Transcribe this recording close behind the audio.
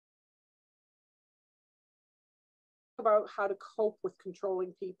about how to cope with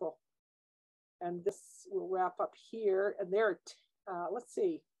controlling people. And this will wrap up here. And there are, let's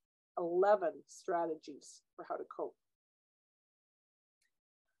see, 11 strategies for how to cope.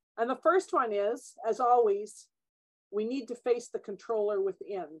 And the first one is, as always, we need to face the controller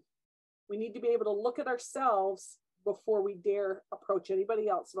within. We need to be able to look at ourselves before we dare approach anybody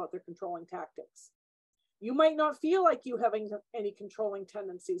else about their controlling tactics. You might not feel like you have any controlling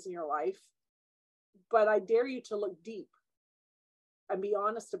tendencies in your life, but I dare you to look deep and be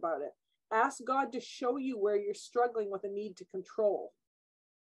honest about it. Ask God to show you where you're struggling with a need to control.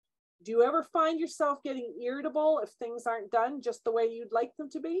 Do you ever find yourself getting irritable if things aren't done just the way you'd like them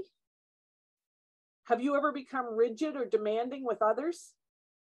to be? Have you ever become rigid or demanding with others?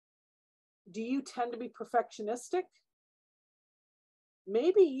 Do you tend to be perfectionistic?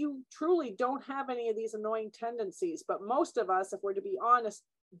 Maybe you truly don't have any of these annoying tendencies, but most of us, if we're to be honest,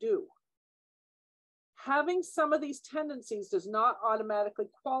 do. Having some of these tendencies does not automatically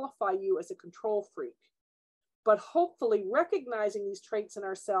qualify you as a control freak, but hopefully recognizing these traits in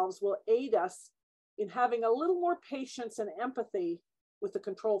ourselves will aid us in having a little more patience and empathy with the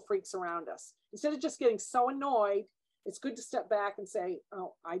control freaks around us. Instead of just getting so annoyed, it's good to step back and say,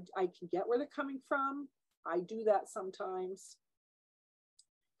 oh, I can get where they're coming from. I do that sometimes.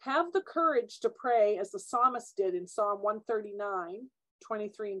 Have the courage to pray as the psalmist did in Psalm 139,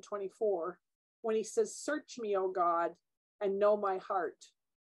 23 and 24, when he says, search me, O God, and know my heart.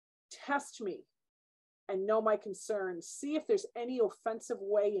 Test me and know my concerns. See if there's any offensive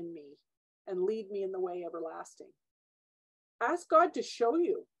way in me and lead me in the way everlasting. Ask God to show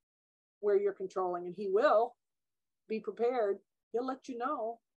you where you're controlling, and he will. Be prepared. He'll let you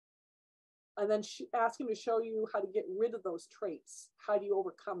know. And then ask him to show you how to get rid of those traits. How do you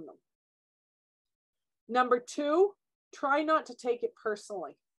overcome them? Number 2, try not to take it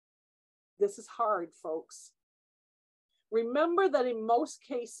personally. This is hard, folks. Remember that in most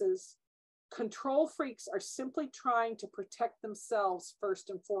cases, control freaks are simply trying to protect themselves first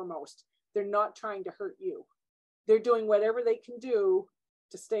and foremost. They're not trying to hurt you. They're doing whatever they can do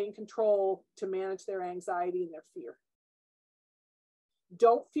to stay in control, to manage their anxiety and their fear.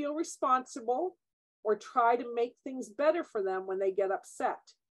 Don't feel responsible or try to make things better for them when they get upset.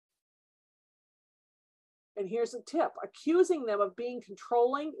 And here's a tip. Accusing them of being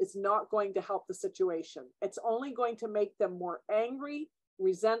controlling is not going to help the situation. It's only going to make them more angry,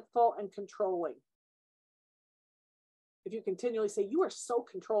 resentful, and controlling. If you continually say, you are so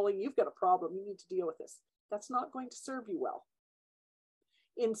controlling, you've got a problem, you need to deal with this, that's not going to serve you well.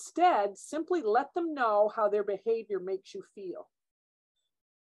 Instead, simply let them know how their behavior makes you feel.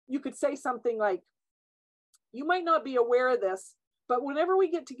 You could say something like, you might not be aware of this, but whenever we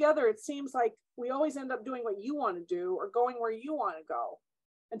get together, it seems like we always end up doing what you want to do or going where you want to go.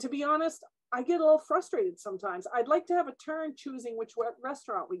 And to be honest, I get a little frustrated sometimes. I'd like to have a turn choosing which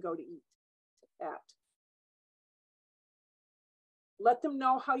restaurant we go to eat at. Let them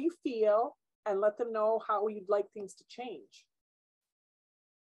know how you feel and let them know how you'd like things to change.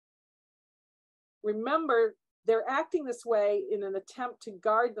 Remember, they're acting this way in an attempt to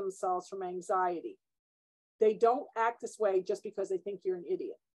guard themselves from anxiety. They don't act this way just because they think you're an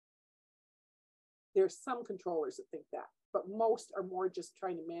idiot. There's some controllers that think that, but most are more just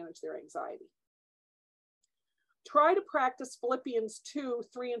trying to manage their anxiety. Try to practice Philippians 2,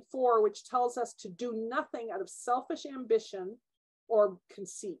 3, and 4, which tells us to do nothing out of selfish ambition or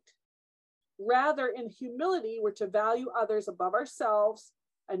conceit. Rather, in humility, we're to value others above ourselves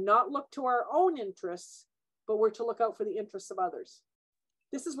and not look to our own interests, but we're to look out for the interests of others.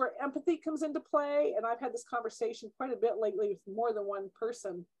 This is where empathy comes into play, and I've had this conversation quite a bit lately with more than one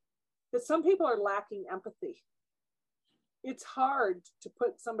person, that some people are lacking empathy. It's hard to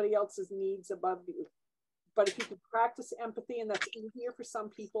put somebody else's needs above you, but if you can practice empathy, and that's easier for some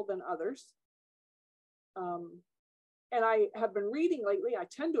people than others. And I have been reading lately, I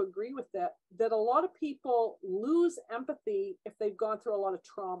tend to agree with that a lot of people lose empathy if they've gone through a lot of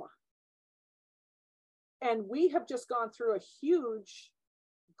trauma. And we have just gone through a huge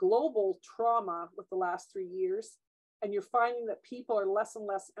global trauma with the last 3 years. And you're finding that people are less and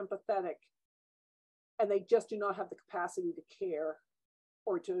less empathetic, and they just do not have the capacity to care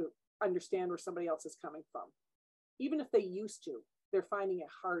or to understand where somebody else is coming from. Even if they used to, they're finding it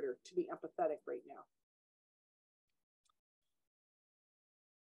harder to be empathetic right now.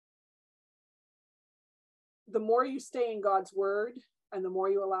 The more you stay in God's word and the more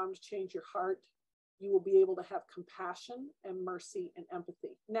you allow him to change your heart, you will be able to have compassion and mercy and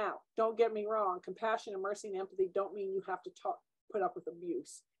empathy. Now, don't get me wrong. Compassion and mercy and empathy don't mean you have to put up with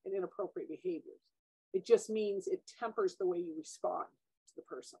abuse and inappropriate behaviors. It just means it tempers the way you respond to the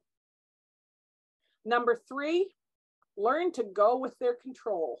person. Number 3, Learn to go with their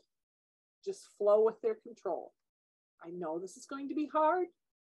control. Just flow with their control. I know this is going to be hard.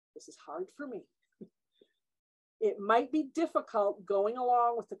 This is hard for me. It might be difficult going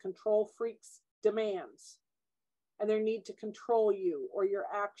along with the control freak's demands and their need to control you or your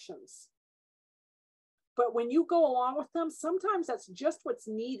actions. But when you go along with them, sometimes that's just what's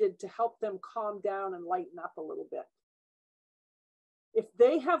needed to help them calm down and lighten up a little bit. If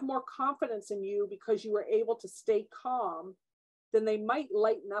they have more confidence in you because you were able to stay calm, then they might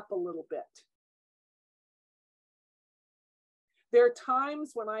lighten up a little bit. There are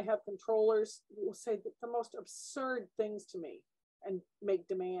times when I have controllers who will say the most absurd things to me and make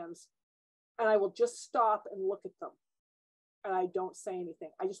demands, and I will just stop and look at them, and I don't say anything.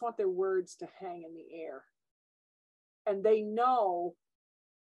 I just want their words to hang in the air. And they know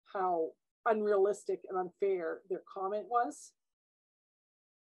how unrealistic and unfair their comment was,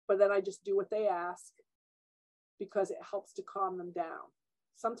 but then I just do what they ask because it helps to calm them down.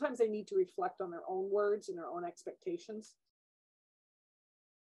 Sometimes they need to reflect on their own words and their own expectations.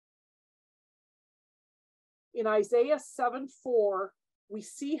 In Isaiah 7:4, we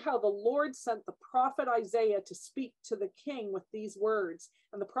see how the Lord sent the prophet Isaiah to speak to the king with these words.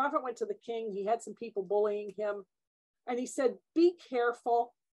 And the prophet went to the king. He had some people bullying him. And he said, be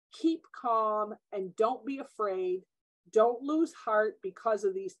careful, keep calm, and don't be afraid. Don't lose heart because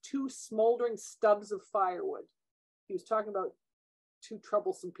of these two smoldering stubs of firewood. He was talking about two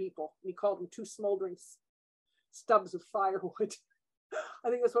troublesome people. And he called them two smoldering stubs of firewood. I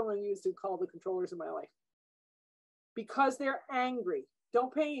think that's what I'm used to call the controllers in my life. Because they're angry.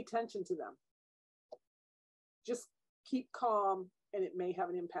 Don't pay any attention to them. Just keep calm and it may have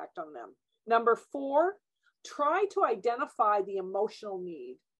an impact on them. Number 4, try to identify the emotional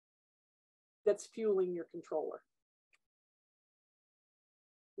need that's fueling your controller.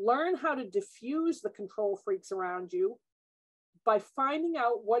 Learn how to diffuse the control freaks around you by finding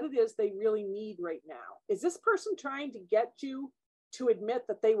out what it is they really need right now. Is this person trying to get you to admit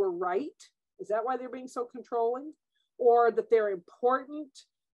that they were right? Is that why they're being so controlling? Or that they're important,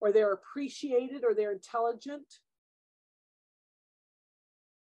 or they're appreciated, or they're intelligent?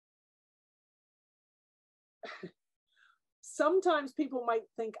 Sometimes people might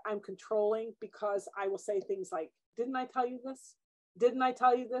think I'm controlling because I will say things like, didn't I tell you this? Didn't I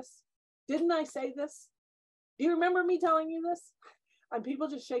tell you this? Didn't I say this? Do you remember me telling you this? And people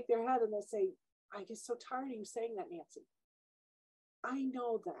just shake their head and they say, I get so tired of you saying that, Nancy. I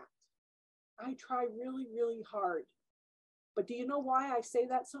know that. I try really, really hard. But do you know why I say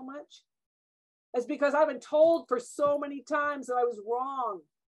that so much? It's because I've been told for so many times that I was wrong.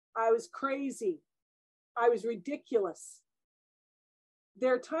 I was crazy. I was ridiculous.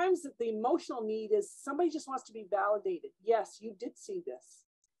 There are times that the emotional need is somebody just wants to be validated. Yes, you did see this.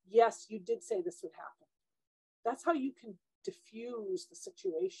 Yes, you did say this would happen. That's how you can diffuse the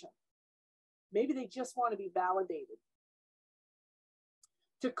situation. Maybe they just want to be validated.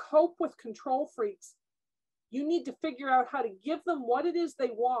 To cope with control freaks, you need to figure out how to give them what it is they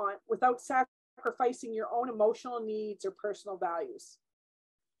want without sacrificing your own emotional needs or personal values.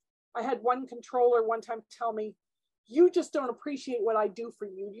 I had one controller one time tell me, you just don't appreciate what I do for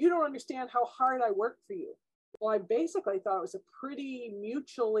you. You don't understand how hard I work for you. Well, I basically thought it was a pretty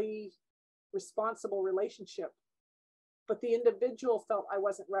mutually responsible relationship, but the individual felt I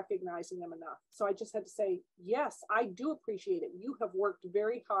wasn't recognizing them enough. So I just had to say, yes, I do appreciate it. You have worked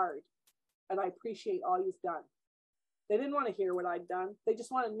very hard. And I appreciate all you've done. They didn't want to hear what I'd done. They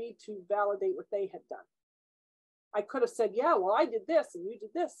just wanted me to validate what they had done. I could have said, yeah, well, I did this and you did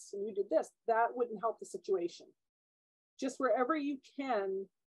this and you did this. That wouldn't help the situation. Just wherever you can,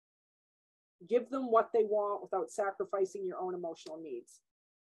 give them what they want without sacrificing your own emotional needs.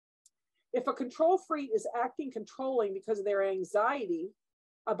 If a control freak is acting controlling because of their anxiety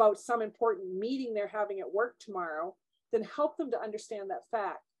about some important meeting they're having at work tomorrow, then help them to understand that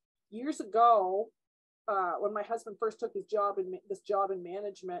fact. Years ago, when my husband first took this job in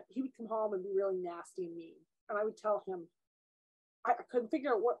management, he would come home and be really nasty and mean. And I would tell him, I couldn't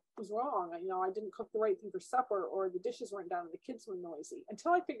figure out what was wrong. I didn't cook the right thing for supper, or the dishes weren't done and the kids were noisy,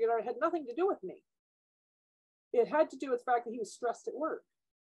 until I figured out it had nothing to do with me. It had to do with the fact that he was stressed at work.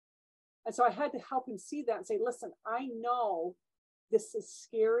 And so I had to help him see that and say, listen, I know this is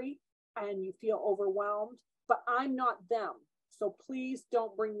scary and you feel overwhelmed, but I'm not them. So please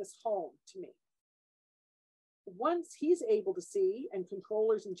don't bring this home to me. Once he's able to see, and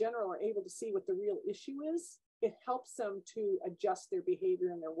controllers in general are able to see what the real issue is, it helps them to adjust their behavior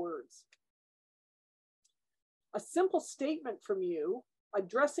and their words. A simple statement from you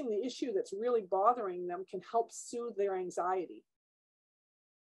addressing the issue that's really bothering them can help soothe their anxiety.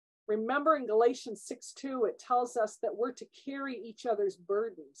 Remember in Galatians 6:2, it tells us that we're to carry each other's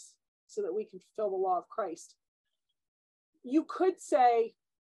burdens so that we can fulfill the law of Christ. You could say,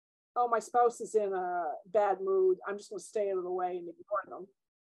 oh, my spouse is in a bad mood, I'm just going to stay out of the way and ignore them.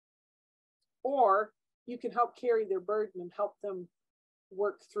 Or you can help carry their burden and help them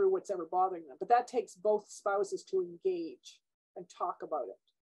work through what's ever bothering them. But that takes both spouses to engage and talk about it.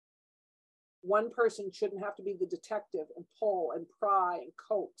 One person shouldn't have to be the detective and pull and pry and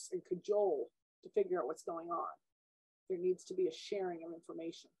coax and cajole to figure out what's going on. There needs to be a sharing of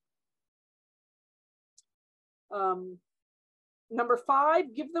information. Number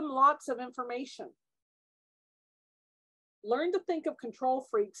 5, give them lots of information. Learn to think of control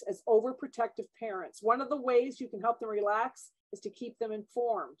freaks as overprotective parents. One of the ways you can help them relax is to keep them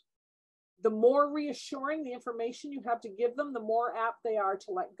informed. The more reassuring the information you have to give them, the more apt they are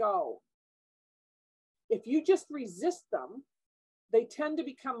to let go. If you just resist them, they tend to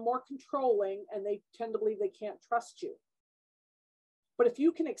become more controlling and they tend to believe they can't trust you. But if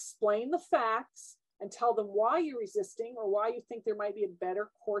you can explain the facts and tell them why you're resisting or why you think there might be a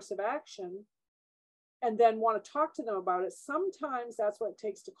better course of action, and then want to talk to them about it, sometimes that's what it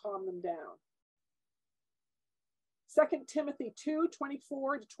takes to calm them down. 2 Timothy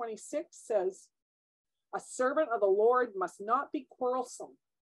 2:24-26 says, a servant of the Lord must not be quarrelsome,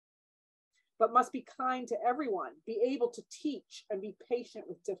 but must be kind to everyone, be able to teach and be patient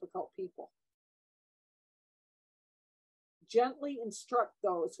with difficult people. Gently instruct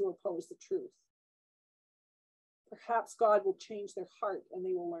those who oppose the truth. Perhaps God will change their heart and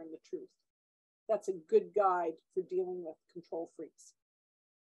they will learn the truth. That's a good guide for dealing with control freaks.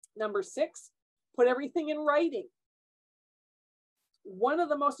 Number 6, put everything in writing. One of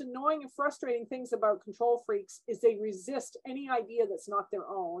the most annoying and frustrating things about control freaks is they resist any idea that's not their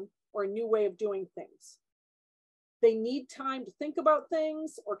own or a new way of doing things. They need time to think about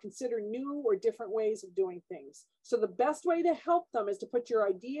things or consider new or different ways of doing things. So the best way to help them is to put your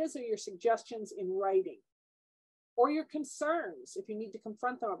ideas or your suggestions in writing, or your concerns if you need to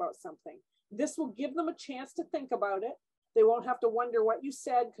confront them about something. This will give them a chance to think about it. They won't have to wonder what you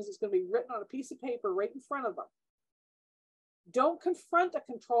said because it's going to be written on a piece of paper right in front of them. Don't confront a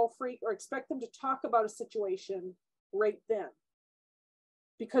control freak or expect them to talk about a situation right then,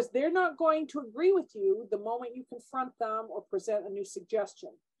 because they're not going to agree with you the moment you confront them or present a new suggestion.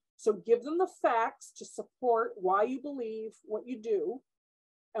 So give them the facts to support why you believe what you do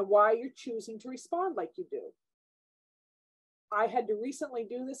and why you're choosing to respond like you do. I had to recently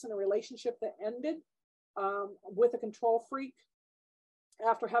do this in a relationship that ended with a control freak.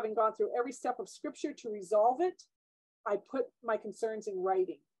 After having gone through every step of scripture to resolve it, I put my concerns in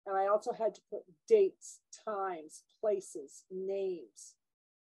writing. And I also had to put dates, times, places, names,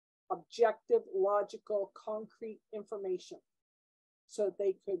 objective, logical, concrete information so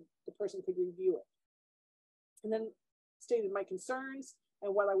that the person could review it. And then stated my concerns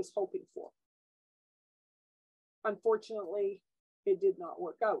and what I was hoping for. Unfortunately, it did not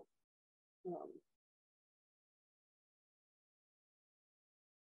work out.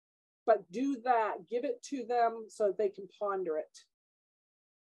 But do that, give it to them so that they can ponder it.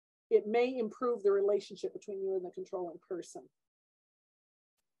 It may improve the relationship between you and the controlling person.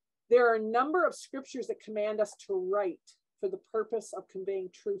 There are a number of scriptures that command us to write for the purpose of conveying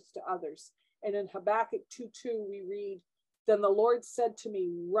truth to others. And in Habakkuk 2:2, we read, then the Lord said to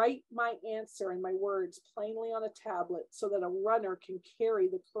me, write my answer and my words plainly on a tablet so that a runner can carry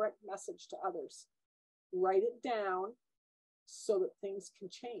the correct message to others. Write it down so that things can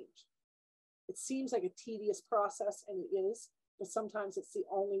change. It seems like a tedious process, and it is, but sometimes it's the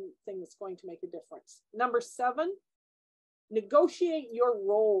only thing that's going to make a difference. Number 7, negotiate your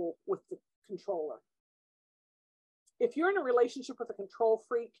role with the controller. If you're in a relationship with a control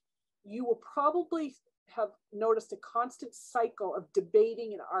freak, you will probably have noticed a constant cycle of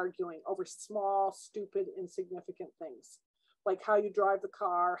debating and arguing over small, stupid, insignificant things, like how you drive the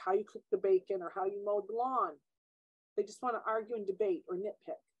car, how you cook the bacon, or how you mowed the lawn. They just want to argue and debate or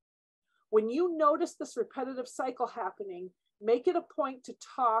nitpick. When you notice this repetitive cycle happening, make it a point to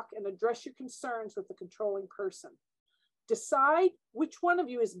talk and address your concerns with the controlling person. Decide which one of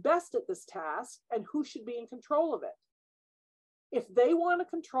you is best at this task and who should be in control of it. If they want to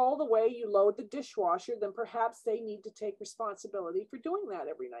control the way you load the dishwasher, then perhaps they need to take responsibility for doing that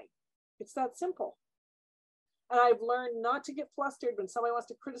every night. It's that simple. And I've learned not to get flustered when somebody wants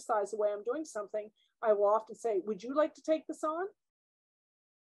to criticize the way I'm doing something. I will often say, would you like to take this on?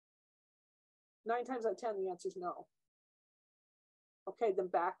 9 times out of 10, the answer is no. Okay, then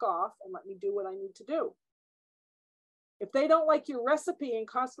back off and let me do what I need to do. If they don't like your recipe and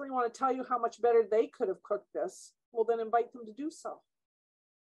constantly want to tell you how much better they could have cooked this, well, then invite them to do so.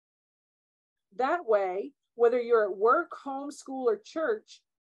 That way, whether you're at work, home, school, or church,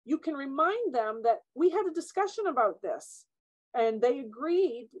 you can remind them that we had a discussion about this and they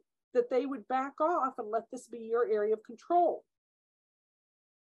agreed that they would back off and let this be your area of control.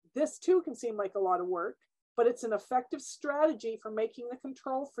 This too can seem like a lot of work, but it's an effective strategy for making the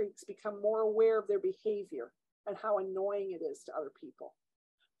control freaks become more aware of their behavior and how annoying it is to other people.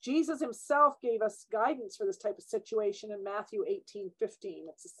 Jesus himself gave us guidance for this type of situation in Matthew 18:15.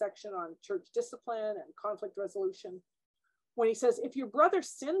 It's a section on church discipline and conflict resolution. When he says, if your brother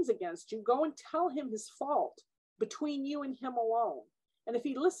sins against you, go and tell him his fault between you and him alone. And if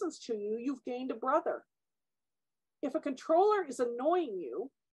he listens to you, you've gained a brother. If a controller is annoying you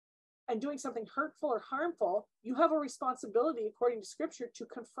and doing something hurtful or harmful, you have a responsibility, according to scripture, to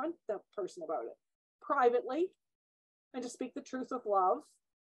confront that person about it privately and to speak the truth with love.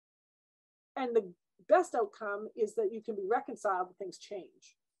 And the best outcome is that you can be reconciled and things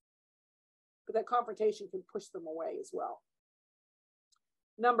change. But that confrontation can push them away as well.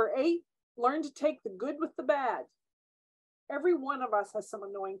 Number 8, learn to take the good with the bad. Every one of us has some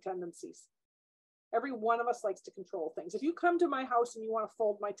annoying tendencies. Every one of us likes to control things. If you come to my house and you want to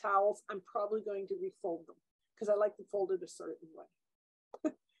fold my towels, I'm probably going to refold them because I like them folded a certain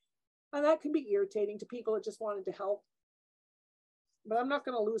way. And that can be irritating to people that just wanted to help. But I'm not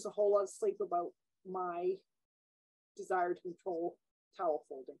going to lose a whole lot of sleep about my desire to control towel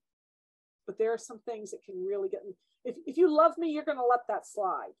folding. But there are some things that can really get me. If you love me, you're going to let that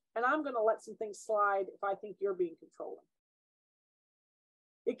slide. And I'm going to let some things slide if I think you're being controlling.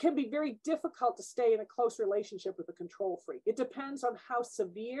 It can be very difficult to stay in a close relationship with a control freak. It depends on how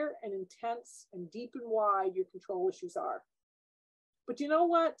severe and intense and deep and wide your control issues are. But you know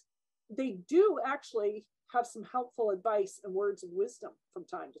what? They do actually have some helpful advice and words of wisdom from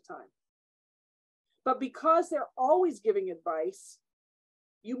time to time. But because they're always giving advice,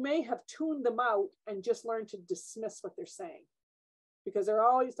 you may have tuned them out and just learned to dismiss what they're saying because they're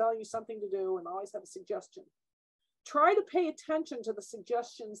always telling you something to do and always have a suggestion. Try to pay attention to the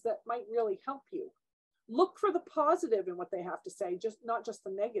suggestions that might really help you. Look for the positive in what they have to say, not just the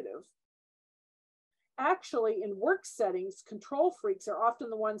negative. Actually, in work settings, control freaks are often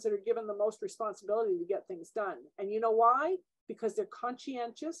the ones that are given the most responsibility to get things done. And you know why? Because they're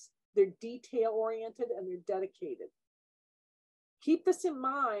conscientious, they're detail-oriented, and they're dedicated. Keep this in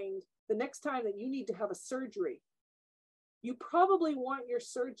mind the next time that you need to have a surgery. You probably want your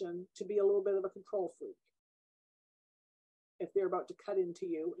surgeon to be a little bit of a control freak if they're about to cut into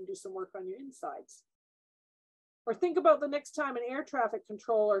you and do some work on your insides. Or think about the next time an air traffic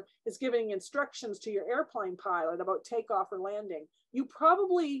controller is giving instructions to your airplane pilot about takeoff or landing. You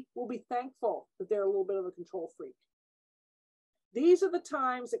probably will be thankful that they're a little bit of a control freak. These are the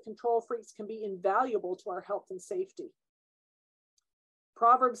times that control freaks can be invaluable to our health and safety.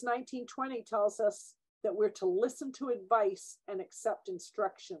 Proverbs 19:20 tells us that we're to listen to advice and accept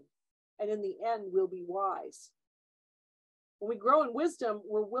instruction, and in the end, we'll be wise. When we grow in wisdom,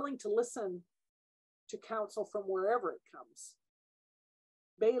 we're willing to listen to counsel from wherever it comes.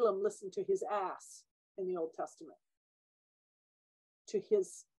 Balaam listened to his ass in the Old Testament, to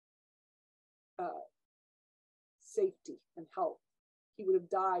his safety and health. He would have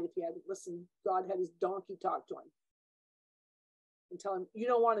died if he hadn't listened. God had his donkey talk to him and tell him, you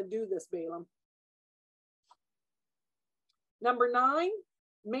don't want to do this, Balaam. Number 9,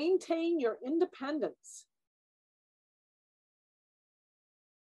 maintain your independence.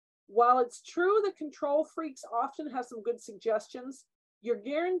 While it's true that control freaks often have some good suggestions, you're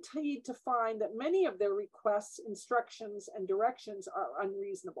guaranteed to find that many of their requests, instructions, and directions are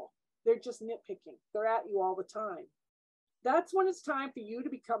unreasonable. They're just nitpicking. They're at you all the time. That's when it's time for you to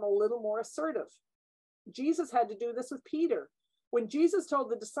become a little more assertive. Jesus had to do this with Peter. When Jesus told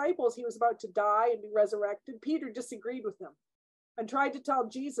the disciples he was about to die and be resurrected, Peter disagreed with him and tried to tell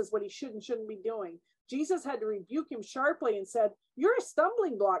Jesus what he should and shouldn't be doing. Jesus had to rebuke him sharply and said, you're a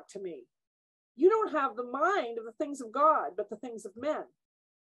stumbling block to me. You don't have the mind of the things of God, but the things of men.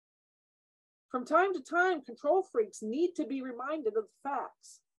 From time to time, control freaks need to be reminded of the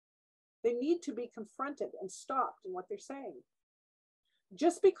facts. They need to be confronted and stopped in what they're saying.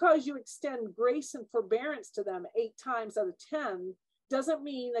 Just because you extend grace and forbearance to them 8 times out of 10 doesn't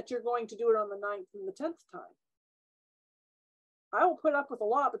mean that you're going to do it on the 9th and the 10th time. I will put up with a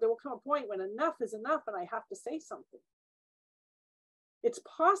lot, but there will come a point when enough is enough and I have to say something. It's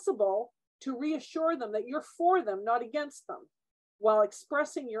possible to reassure them that you're for them, not against them, while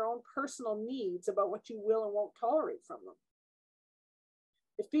expressing your own personal needs about what you will and won't tolerate from them.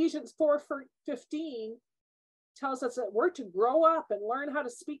 Ephesians 4:15 tells us that we're to grow up and learn how to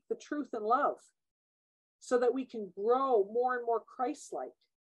speak the truth in love so that we can grow more and more Christ-like.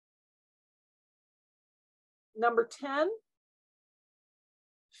 Number 10,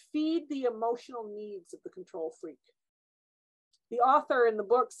 feed the emotional needs of the control freak. The author in the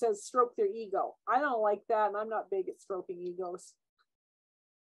book says stroke their ego. I don't like that, and I'm not big at stroking egos.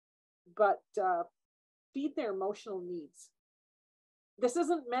 But feed their emotional needs. This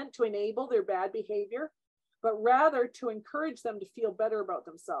isn't meant to enable their bad behavior, but rather to encourage them to feel better about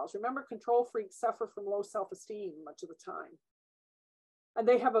themselves. Remember, control freaks suffer from low self-esteem much of the time. And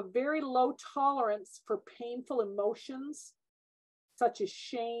they have a very low tolerance for painful emotions, such as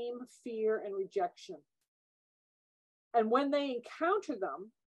shame, fear, and rejection. And when they encounter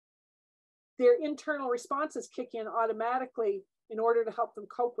them, their internal responses kick in automatically in order to help them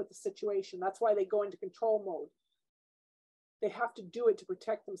cope with the situation. That's why they go into control mode. They have to do it to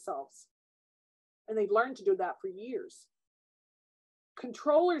protect themselves. And they've learned to do that for years.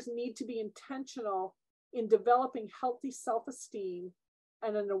 Controllers need to be intentional in developing healthy self-esteem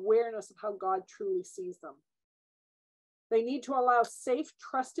and an awareness of how God truly sees them. They need to allow safe,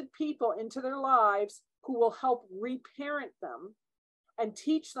 trusted people into their lives who will help reparent them and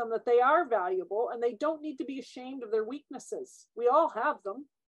teach them that they are valuable and they don't need to be ashamed of their weaknesses. We all have them.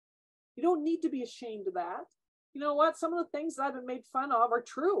 You don't need to be ashamed of that. You know what? Some of the things that I've been made fun of are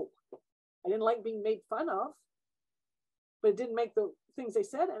true. I didn't like being made fun of, but it didn't make the things they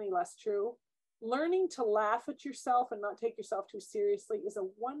said any less true. Learning to laugh at yourself and not take yourself too seriously is a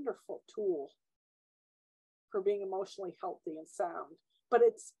wonderful tool for being emotionally healthy and sound. But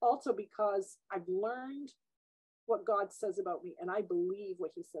it's also because I've learned what God says about me, and I believe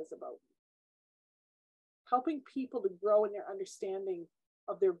what he says about me. Helping people to grow in their understanding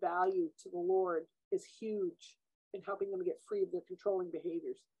of their value to the Lord is huge in helping them get free of their controlling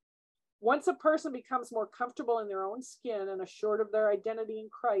behaviors. Once a person becomes more comfortable in their own skin and assured of their identity in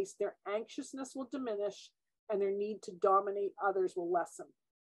Christ, their anxiousness will diminish and their need to dominate others will lessen.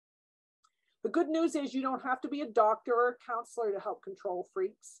 The good news is you don't have to be a doctor or a counselor to help control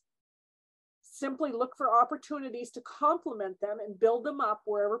freaks. Simply look for opportunities to compliment them and build them up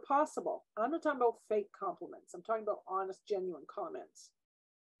wherever possible. I'm not talking about fake compliments. I'm talking about honest, genuine comments.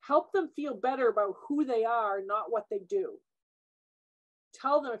 Help them feel better about who they are, not what they do.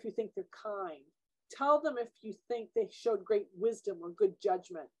 Tell them if you think they're kind. Tell them if you think they showed great wisdom or good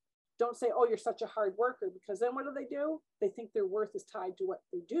judgment. Don't say, oh, you're such a hard worker, because then what do? They think their worth is tied to what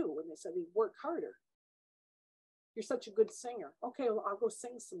they do when they say they work harder. You're such a good singer. Okay, well, I'll go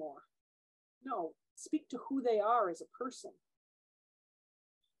sing some more. No, speak to who they are as a person.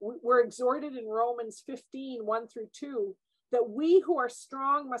 We're exhorted in Romans 15, 1-2, that we who are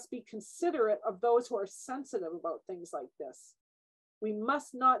strong must be considerate of those who are sensitive about things like this. We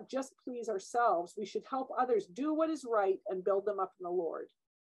must not just please ourselves. We should help others do what is right and build them up in the Lord.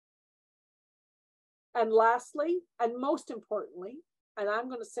 And lastly, and most importantly, and I'm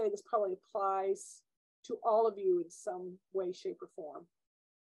going to say this probably applies to all of you in some way, shape, or form,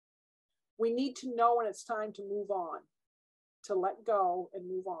 we need to know when it's time to move on, to let go and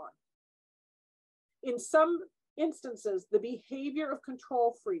move on. In some instances, the behavior of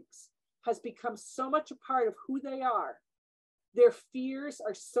control freaks has become so much a part of who they are. Their fears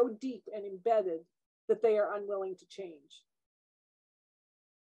are so deep and embedded that they are unwilling to change.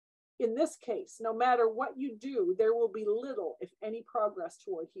 In this case, no matter what you do, there will be little, if any, progress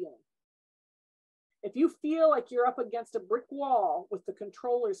toward healing. If you feel like you're up against a brick wall with the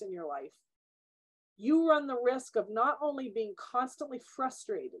controllers in your life, you run the risk of not only being constantly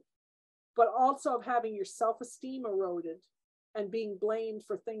frustrated, but also of having your self-esteem eroded and being blamed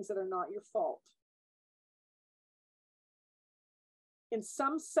for things that are not your fault. In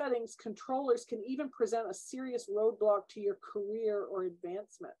some settings, controllers can even present a serious roadblock to your career or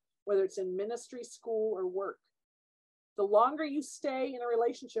advancement, whether it's in ministry, school, or work. The longer you stay in a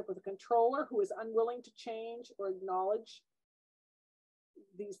relationship with a controller who is unwilling to change or acknowledge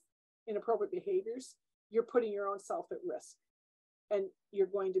these inappropriate behaviors, you're putting your own self at risk. And you're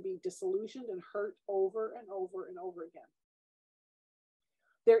going to be disillusioned and hurt over and over and over again.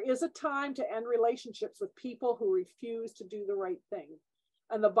 There is a time to end relationships with people who refuse to do the right thing.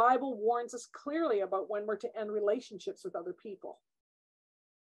 And the Bible warns us clearly about when we're to end relationships with other people.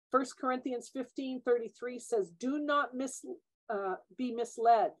 1 Corinthians 15:33 says, do not be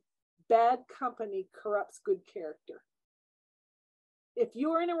misled. Bad company corrupts good character. If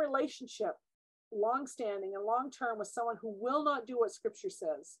you are in a relationship, long-standing and long-term, with someone who will not do what Scripture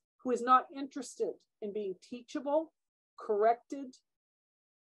says, who is not interested in being teachable, corrected,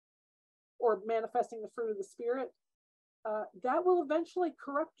 or manifesting the fruit of the Spirit, that will eventually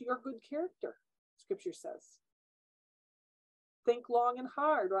corrupt your good character, Scripture says. Think long and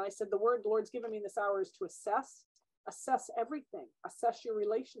hard. When I said the Lord's given me this hour is to assess everything, assess your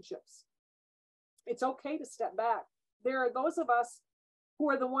relationships. It's okay to step back. There are those of us who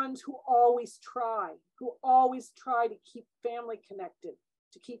are the ones who always try to keep family connected,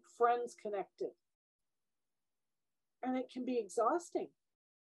 to keep friends connected. And it can be exhausting,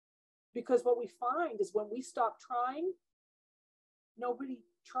 because what we find is when we stop trying, nobody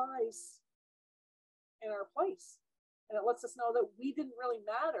tries in our place. And it lets us know that we didn't really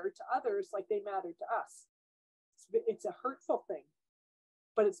matter to others like they mattered to us. It's a hurtful thing,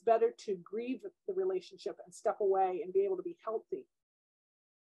 but it's better to grieve the relationship and step away and be able to be healthy.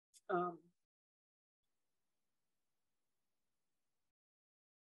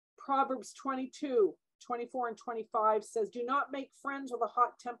 Proverbs 22:24 and 25 says, do not make friends with a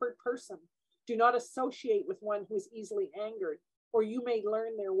hot-tempered person. Do not associate with one who is easily angered, or you may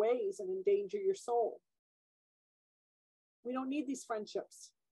learn their ways and endanger your soul. We don't need these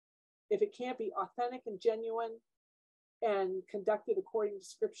friendships. If it can't be authentic and genuine and conducted according to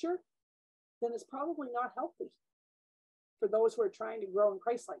Scripture, then it's probably not healthy for those who are trying to grow in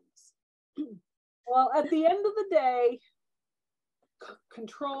Christ-likeness. Well, at the end of the day,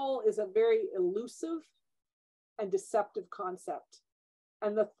 control is a very elusive and deceptive concept.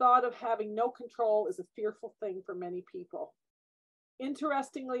 And the thought of having no control is a fearful thing for many people.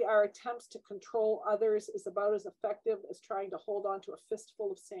 Interestingly, our attempts to control others is about as effective as trying to hold on to a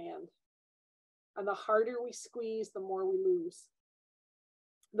fistful of sand. And the harder we squeeze, the more we lose.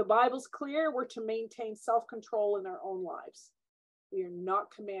 The Bible's clear, we're to maintain self-control in our own lives. We are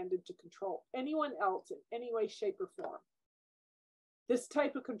not commanded to control anyone else in any way, shape, or form. This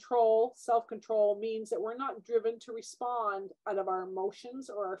type of control, self-control, means that we're not driven to respond out of our emotions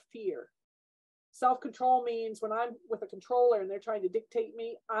or our fear. Self-control means when I'm with a controller and they're trying to dictate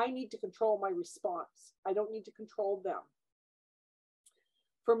me, I need to control my response. I don't need to control them.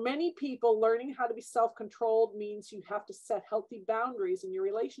 For many people, learning how to be self-controlled means you have to set healthy boundaries in your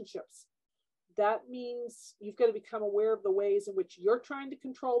relationships. That means you've got to become aware of the ways in which you're trying to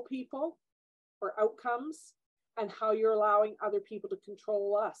control people or outcomes, and how you're allowing other people to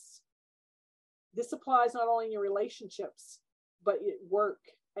control us. This applies not only in your relationships, but at work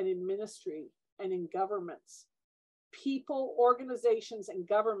and in ministry and in governments. People, organizations, and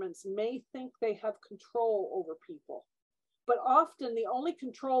governments may think they have control over people, but often the only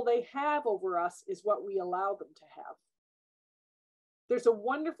control they have over us is what we allow them to have. There's a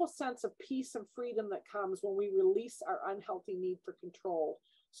wonderful sense of peace and freedom that comes when we release our unhealthy need for control.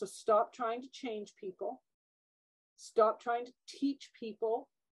 So stop trying to change people. Stop trying to teach people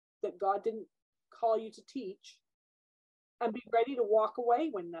that God didn't call you to teach, and be ready to walk away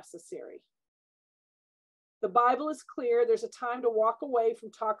when necessary. The Bible is clear. There's a time to walk away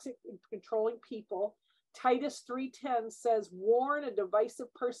from toxic and controlling people. Titus 3:10 says, warn a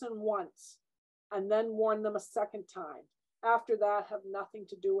divisive person once, and then warn them a second time. After that, have nothing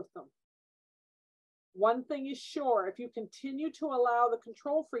to do with them. One thing is sure, if you continue to allow the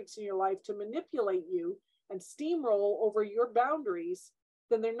control freaks in your life to manipulate you and steamroll over your boundaries,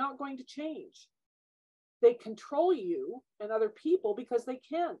 then they're not going to change. They control you and other people because they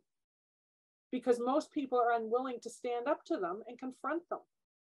can. Because most people are unwilling to stand up to them and confront them.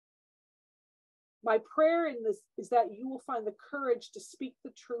 My prayer in this is that you will find the courage to speak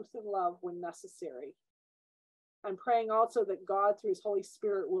the truth in love when necessary. I'm praying also that God, through his Holy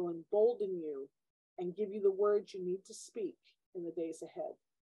Spirit, will embolden you and give you the words you need to speak in the days ahead.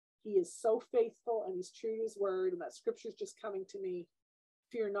 He is so faithful and he's true to his word, and that scripture's just coming to me.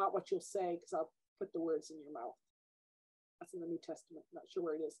 Fear not what you'll say, because I'll put the words in your mouth. That's in the New Testament. I'm not sure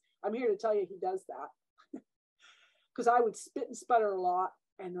where it is. I'm here to tell you he does that. Because I would spit and sputter a lot,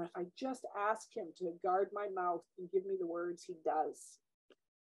 and if I just ask him to guard my mouth and give me the words, he does.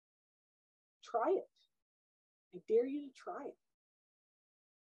 Try it. I dare you to try it.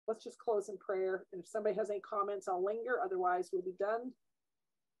 Let's just close in prayer. And if somebody has any comments, I'll linger. Otherwise, we'll be done.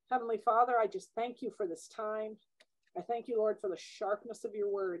 Heavenly Father, I just thank you for this time. I thank you, Lord, for the sharpness of your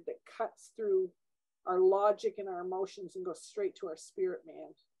word that cuts through our logic and our emotions and goes straight to our spirit, man.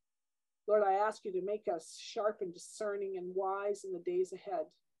 Lord, I ask you to make us sharp and discerning and wise in the days ahead.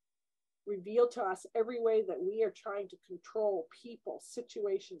 Reveal to us every way that we are trying to control people,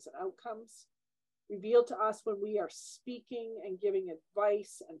 situations, and outcomes. Reveal to us when we are speaking and giving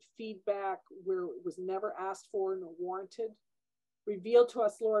advice and feedback where it was never asked for nor warranted. Reveal to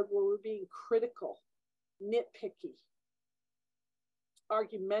us, Lord, where we're being critical, nitpicky,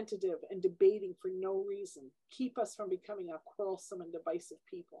 argumentative, and debating for no reason. Keep us from becoming a quarrelsome and divisive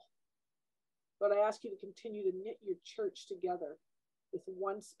people. Lord, I ask you to continue to knit your church together with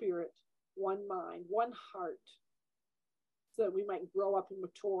one spirit, one mind, one heart, so that we might grow up and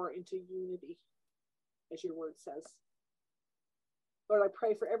mature into unity, as your word says. Lord, I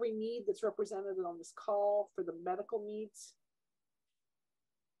pray for every need that's represented on this call, for the medical needs.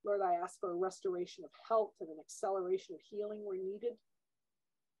 Lord, I ask for a restoration of health and an acceleration of healing where needed.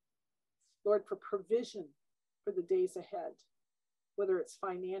 Lord, for provision for the days ahead, whether it's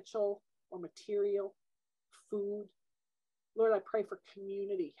financial or material, food. Lord, I pray for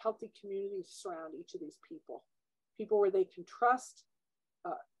community, healthy community to surround each of these people, people where they can trust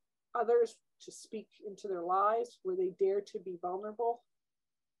others to speak into their lives, where they dare to be vulnerable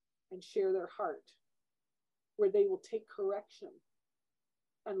and share their heart, where they will take correction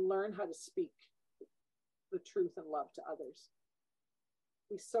and learn how to speak the truth and love to others.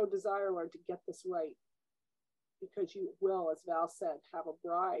 We so desire, Lord, to get this right, because you will, as Val said, have a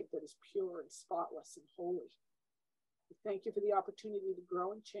bride that is pure and spotless and holy. We thank you for the opportunity to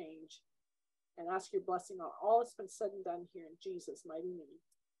grow and change, and ask your blessing on all that's been said and done here in Jesus' mighty name.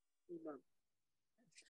 Amen.